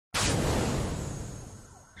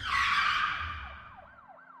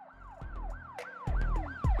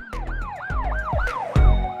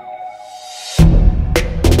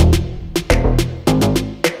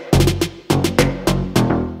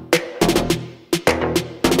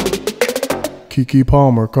Keke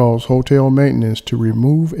Palmer calls hotel maintenance to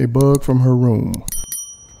remove a bug from her room.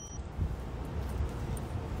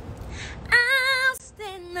 I'll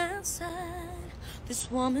stand outside this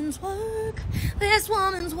woman's work, this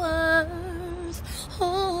woman's worth.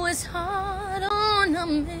 Oh, it's hard on a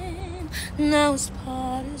man. Now his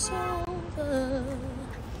part is over.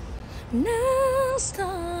 Now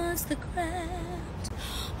starts the craft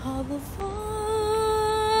of a void.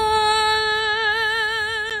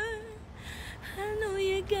 I know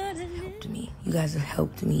you got it. Helped me. You guys have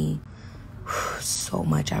helped me so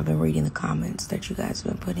much. I've been reading the comments that you guys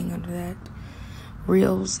have been putting under that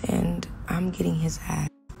reels, and I'm getting his ass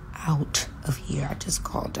out of here. I just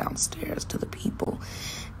called downstairs to the people,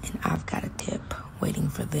 and I've got a tip waiting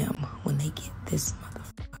for them when they get this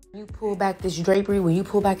motherfucker. When you pull back this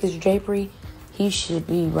drapery, he should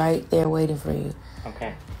be right there waiting for you.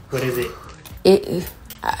 Okay. What is it?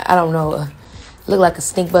 I don't know. Look like a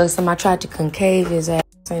stink bug. Somebody tried to concave his ass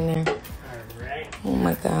in there. All right. Oh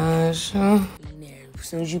my gosh. Huh? As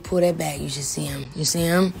soon as you pull that back, you should see him. You see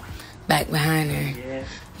him? Back behind her. Yeah.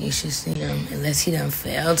 You should see him. Unless he done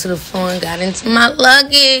fell to the floor and got into my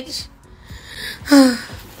luggage.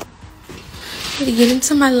 Did he get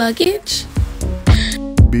into my luggage?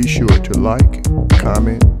 Be sure to like,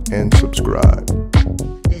 comment, and subscribe.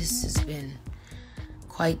 This has been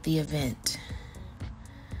quite the event,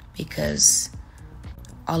 because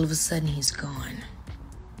all of a sudden he's gone.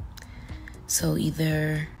 So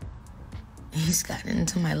either he's gotten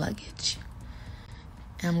into my luggage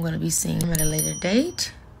and I'm going to be seeing him at a later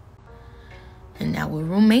date, and now we're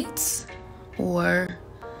roommates, or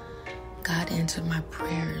God answered my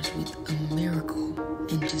prayers with a miracle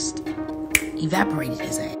and just evaporated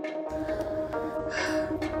his ass.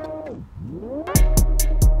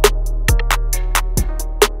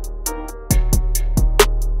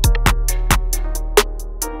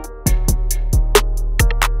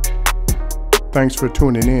 Thanks for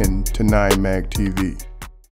tuning in to 9 Mag TV.